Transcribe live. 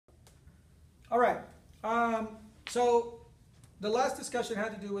All right. So the last discussion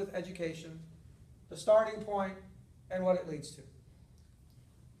had to do with education, the starting point, and what it leads to.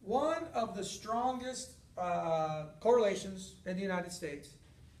 One of the strongest correlations in the United States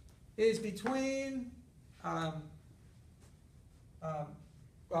is between,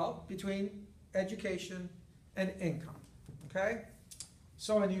 between education and income. Okay?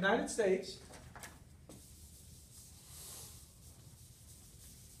 So in the United States,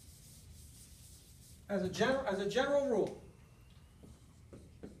 as a general rule,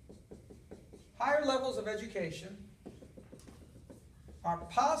 higher levels of education are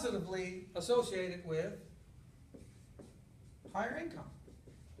positively associated with higher income,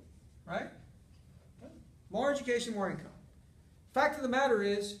 right? More education, more income. Fact of the matter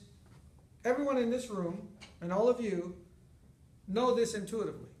is, everyone in this room and all of you know this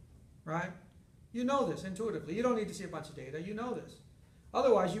intuitively, right? You know this intuitively. You don't need to see a bunch of data. You know this.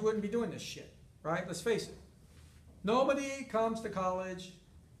 Otherwise, you wouldn't be doing this shit, right? Let's face it. Nobody comes to college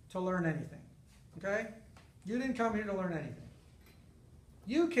to learn anything, okay? You didn't come here to learn anything.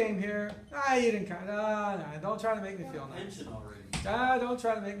 You came here, you didn't come, don't try to make me feel nice. Don't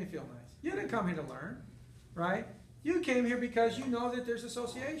try to make me feel nice. You didn't come here to learn, right? You came here because you know that there's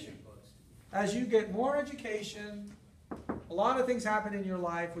association. As you get more education, a lot of things happen in your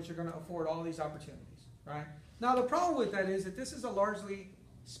life which are going to afford all these opportunities, right? Now the problem with that is that this is a largely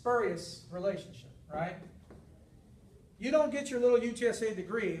spurious relationship, right? You don't get your little UTSA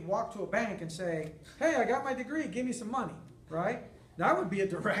degree, walk to a bank and say, hey, I got my degree, give me some money, right? That would be a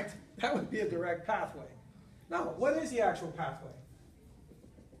direct pathway. No, what is the actual pathway?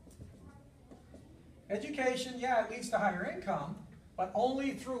 Education, yeah, it leads to higher income, but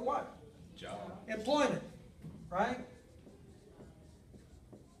only through what? Job. Employment, right?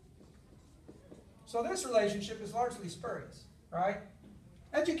 So this relationship is largely spurious, right?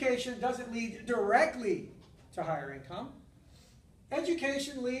 Education doesn't lead directly to higher income.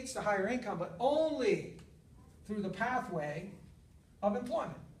 Education leads to higher income, but only through the pathway of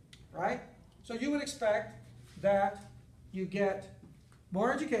employment, right? So you would expect that you get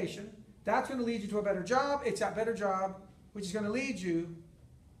more education. That's going to lead you to a better job. It's that better job which is going to lead you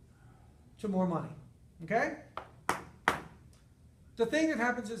to more money, okay? The thing that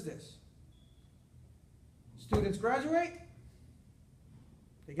happens is this. Students graduate.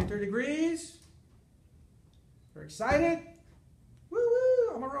 They get their degrees. They're excited.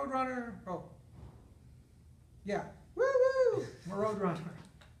 Woo-woo, I'm a road runner. Oh, yeah. Woo-woo, I'm a road runner.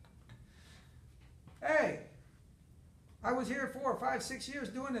 Hey, I was here 4, 5, 6 years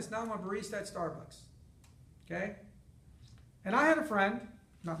doing this. Now I'm a barista at Starbucks. Okay? And I had a friend,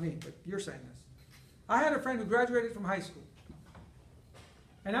 not me, but you're saying this. I had a friend who graduated from high school.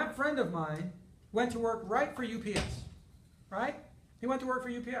 And that friend of mine went to work right for UPS. Right? He went to work for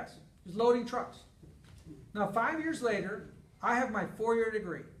UPS. He was loading trucks. Now 5 years later, I have my 4-year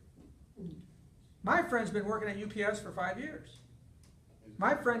degree. My friend's been working at UPS for 5 years.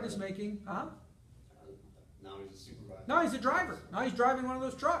 My friend is making, Now he's a supervisor. No, he's a driver. Now he's driving one of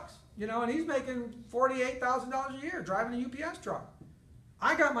those trucks. You know, and he's making $48,000 a year driving a UPS truck.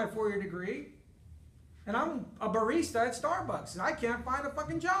 I got my 4-year degree, and I'm a barista at Starbucks, and I can't find a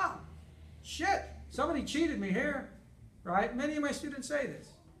fucking job. Shit, somebody cheated me here, right? Many of my students say this.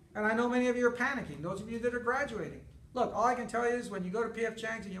 And I know many of you are panicking, those of you that are graduating. Look, all I can tell you is when you go to P.F.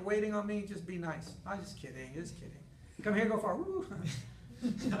 Chang's and you're waiting on me, just be nice. I'm just kidding, just kidding. Come here, go far. Woo.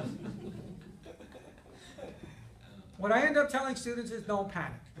 What I end up telling students is don't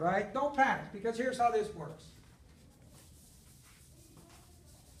panic, right? Don't panic, because here's how this works.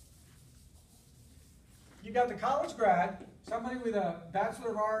 You got the college grad, somebody with a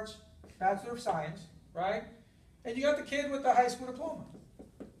Bachelor of Arts, Bachelor of Science, right? And you got the kid with the high school diploma.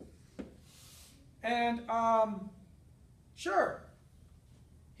 And sure,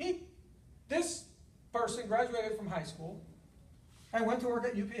 this person graduated from high school and went to work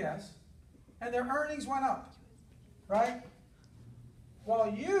at UPS, and their earnings went up, right?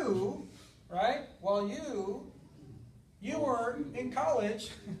 While you were in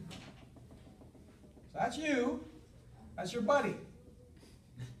college, so that's you, that's your buddy,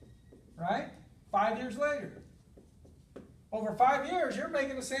 right? 5 years later. Over 5 years, you're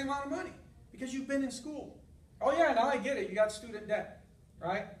making the same amount of money because you've been in school. Oh yeah, now I get it, you got student debt,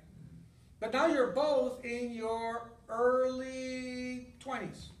 right? But now you're both in your early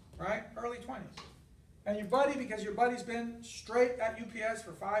 20s, right? Early 20s. And your buddy, because your buddy's been straight at UPS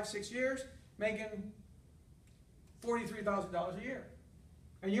for 5, 6 years, making $43,000 a year.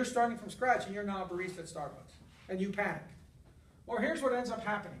 And you're starting from scratch and you're now a barista at Starbucks. And you panic. Or here's what ends up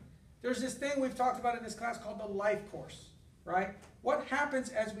happening. There's this thing we've talked about in this class called the life course, right? what happens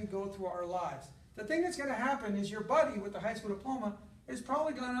as we go through our lives. The thing that's going to happen is your buddy with the high school diploma is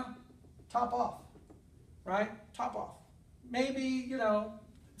probably going to top off, right? Top off. Maybe, you know,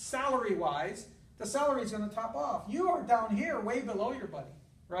 salary-wise, the salary is going to top off. You are down here way below your buddy,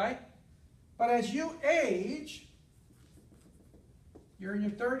 right? But as you age, you're in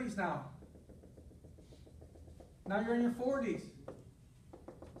your 30s now. Now you're in your 40s.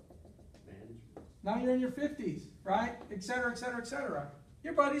 Now you're in your 50s, right? Et cetera, et cetera, et cetera.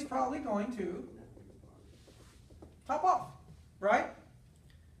 Your buddy's probably going to top off, right?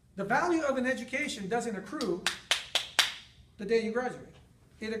 The value of an education doesn't accrue the day you graduate.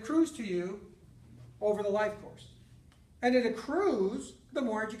 It accrues to you over the life course. And it accrues the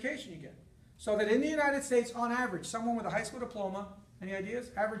more education you get. So that in the United States, on average, someone with a high school diploma, any ideas?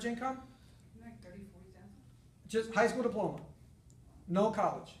 Average income? Like 30, 40,000? Just high school diploma. No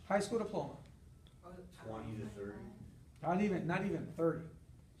college. High school diploma. 20 to 30. Not even 30.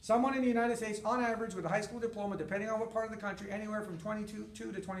 Someone in the United States, on average, with a high school diploma, depending on what part of the country, anywhere from $22,000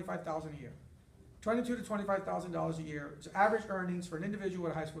 to $25,000 a year. $22,000 to $25,000 a year is average earnings for an individual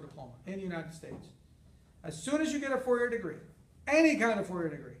with a high school diploma in the United States. As soon as you get a four-year degree, any kind of four-year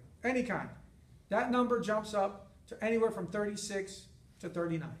degree, any kind, that number jumps up to anywhere from 36 to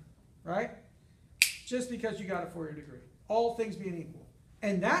 39, right? Just because you got a four-year degree, all things being equal.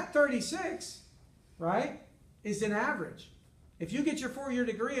 And that 36, right, is an average. If you get your four-year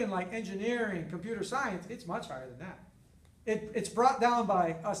degree in like engineering, computer science, it's much higher than that. It's brought down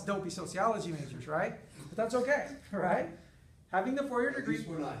by us dopey sociology majors, right? But that's okay, right? Having the four-year degree. At least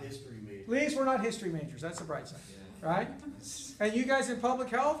we're not history majors. At least we're not history majors. That's the bright side, right? And you guys in public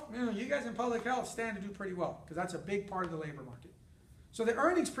health, you guys in public health stand to do pretty well because that's a big part of the labor market. So the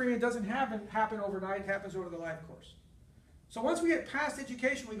earnings premium doesn't happen overnight. It happens over the life course. So once we get past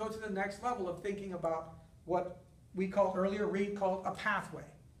education, we go to the next level of thinking about what we called earlier, Reed called a pathway.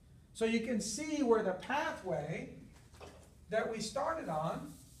 So you can see where the pathway that we started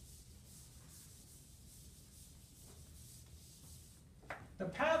on, the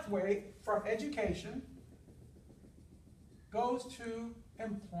pathway from education goes to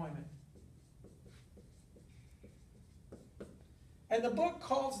employment. And the book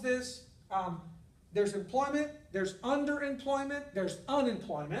calls this, there's employment, there's underemployment, there's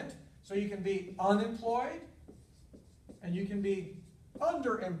unemployment. So you can be unemployed and you can be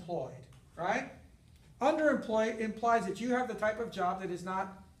underemployed, right? Underemployed implies that you have the type of job that is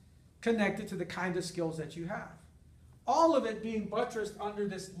not connected to the kind of skills that you have. All of it being buttressed under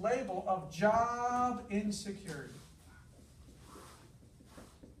this label of job insecurity.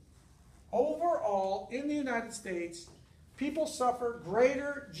 Overall, in the United States, people suffer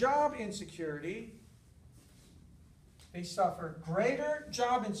greater job insecurity. They suffer greater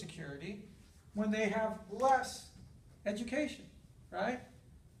job insecurity when they have less education, right?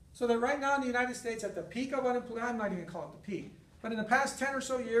 So that right now in the United States, at the peak of unemployment, I'm not even going to call it the peak, but in the past 10 or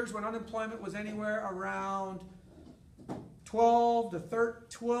so years when unemployment was anywhere around 12 to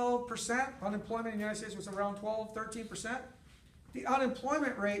 12%, unemployment in the United States was around 12, 13%. The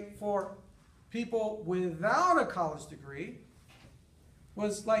unemployment rate for people without a college degree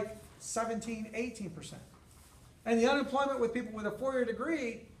was like 17, 18%. And the unemployment with people with a four-year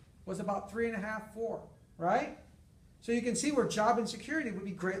degree was about 3.5, 4, right? So you can see where job insecurity would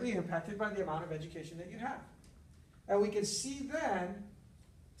be greatly impacted by the amount of education that you have. And we can see then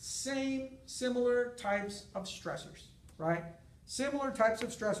similar types of stressors, right? Similar types of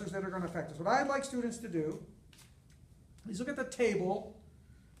stressors that are going to affect us. What I'd like students to do is look at the table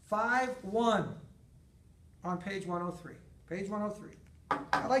 5.1 on page 103. Page 103.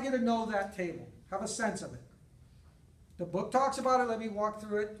 I'd like you to know that table. Have a sense of it. The book talks about it. Let me walk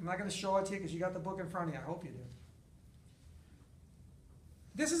through it. I'm not going to show it to you because you got the book in front of you. I hope you do.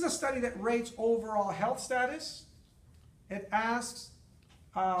 This is a study that rates overall health status. It asks,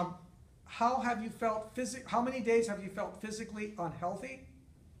 how many days have you felt physically unhealthy?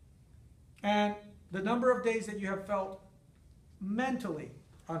 And the number of days that you have felt mentally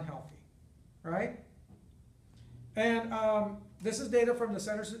unhealthy, right? And this is data from the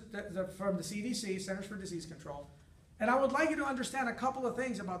CDC, Centers for Disease Control. And I would like you to understand a couple of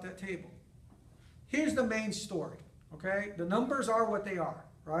things about that table. Here's the main story, okay? The numbers are what they are,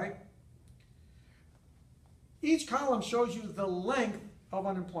 right? Each column shows you the length of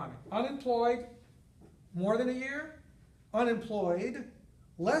unemployment. Unemployed, more than a year. Unemployed,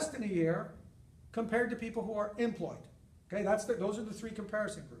 less than a year, compared to people who are employed. Okay, those are the three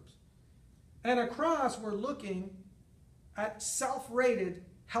comparison groups. And across, we're looking at self-rated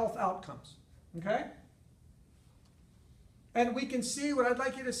health outcomes. Okay? And we can see, what I'd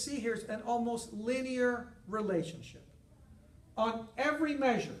like you to see here is an almost linear relationship. on every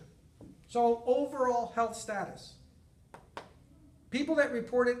measure. So overall health status. People that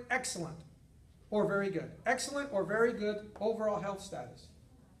reported excellent or very good. Excellent or very good overall health status.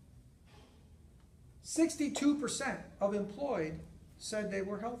 62% of employed said they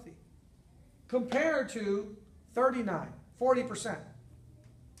were healthy, compared to 40%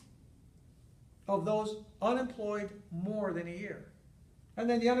 of those unemployed more than a year. And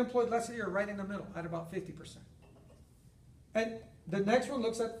then the unemployed less than a year right in the middle at about 50%. And the next one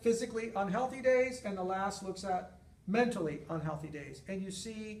looks at physically unhealthy days, and the last looks at mentally unhealthy days. And you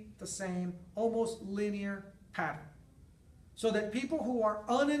see the same almost linear pattern. So that people who are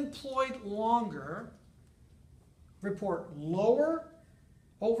unemployed longer report lower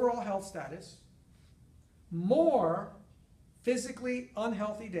overall health status, more physically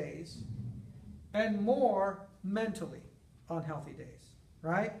unhealthy days, and more mentally unhealthy days,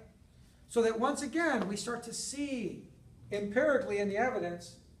 right? So that once again, we start to see empirically in the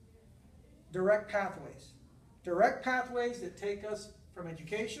evidence direct pathways. Direct pathways that take us from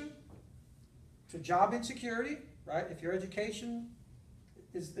education to job insecurity, right? If your education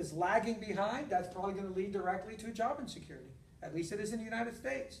is lagging behind, that's probably going to lead directly to job insecurity. At least it is in the United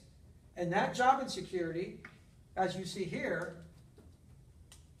States. And that job insecurity, as you see here,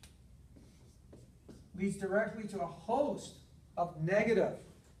 leads directly to a host of negative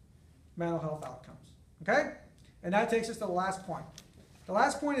mental health outcomes. Okay? And that takes us to the last point. The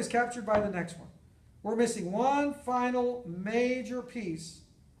last point is captured by the next one. We're missing one final major piece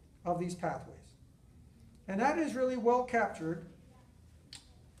of these pathways. And that is really well captured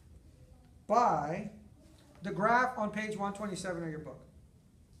by the graph on page 127 of your book.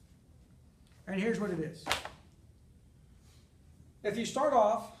 And here's what it is. If you start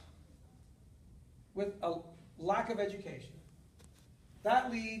off with a lack of education,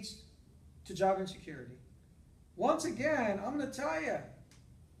 that leads to job insecurity. Once again, I'm going to tell you,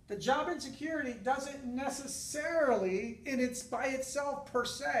 the job insecurity doesn't necessarily, by itself per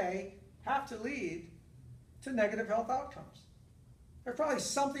se, have to lead to negative health outcomes. There's probably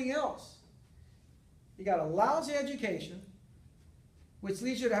something else. You got a lousy education, which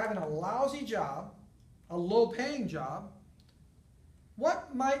leads you to having a lousy job, a low-paying job.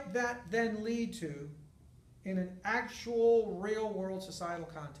 What might that then lead to in an actual, real-world societal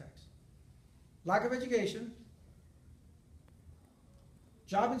context? Lack of education,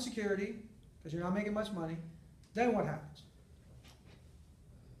 job insecurity, because you're not making much money. Then what happens?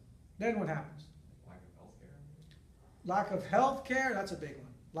 Then what happens? Lack of health care, that's a big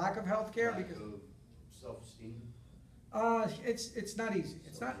one. Lack of health care because of self-esteem. It's not easy.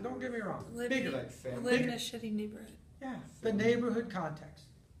 It's not. Don't get me wrong. Live in a shitty neighborhood. Yeah, the neighborhood context,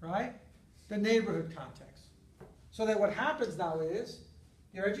 right? The neighborhood context. So that what happens now is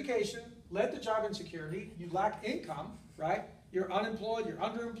your education led to job insecurity. You lack income, right? You're unemployed. You're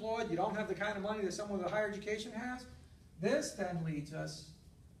underemployed. You don't have the kind of money that someone with a higher education has. This then leads us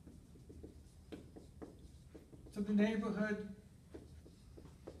to the neighborhood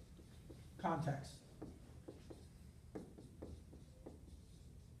context.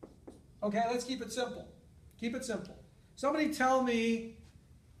 Okay, let's keep it simple. Keep it simple. Somebody tell me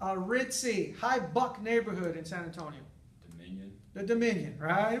a ritzy, high buck neighborhood in San Antonio. Dominion. The Dominion,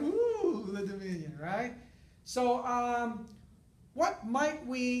 right? Ooh, the Dominion, right? So, what might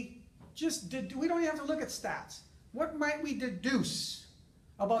we we don't even have to look at stats. What might we deduce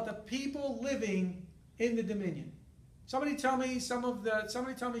about the people living in the Dominion? Somebody tell me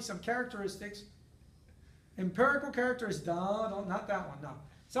some characteristics, empirical characteristics. No, not that one, no.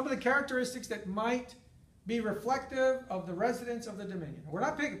 Some of the characteristics that might be reflective of the residents of the Dominion. We're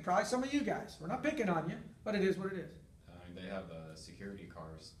not picking, probably some of you guys. We're not picking on you, but it is what it is. They have security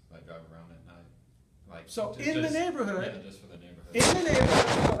cars that drive around at night. Like so in the neighborhood, yeah, just for the neighborhood. In the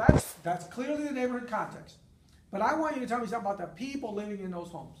neighborhood, so that's clearly the neighborhood context. But I want you to tell me something about the people living in those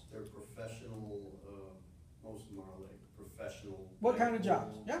homes. They're professional, most of them are like professional. What kind of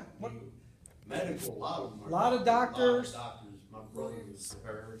jobs? Yeah. What? Medical, a lot of them are. A lot of doctors. My brother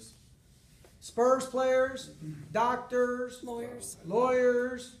was Spurs players, doctors, Lawyers,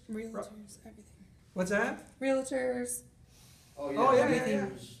 realtors, everything. What's that? Realtors. Oh yeah, Oh, yeah, everything yeah.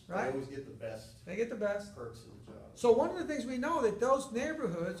 was- Right. They always get the best They get the best. perks of the job. So one of the things we know that those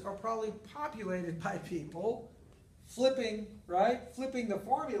neighborhoods are probably populated by people flipping the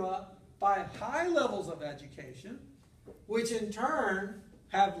formula by high levels of education, which in turn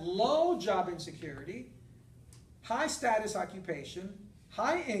have low job insecurity, high status occupation,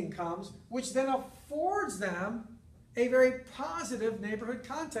 high incomes, which then affords them a very positive neighborhood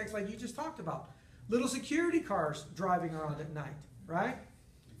context like you just talked about. Little security cars driving around at night, right?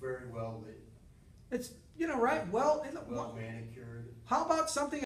 Very well lit. It's You know, right? Well, well manicured. how about something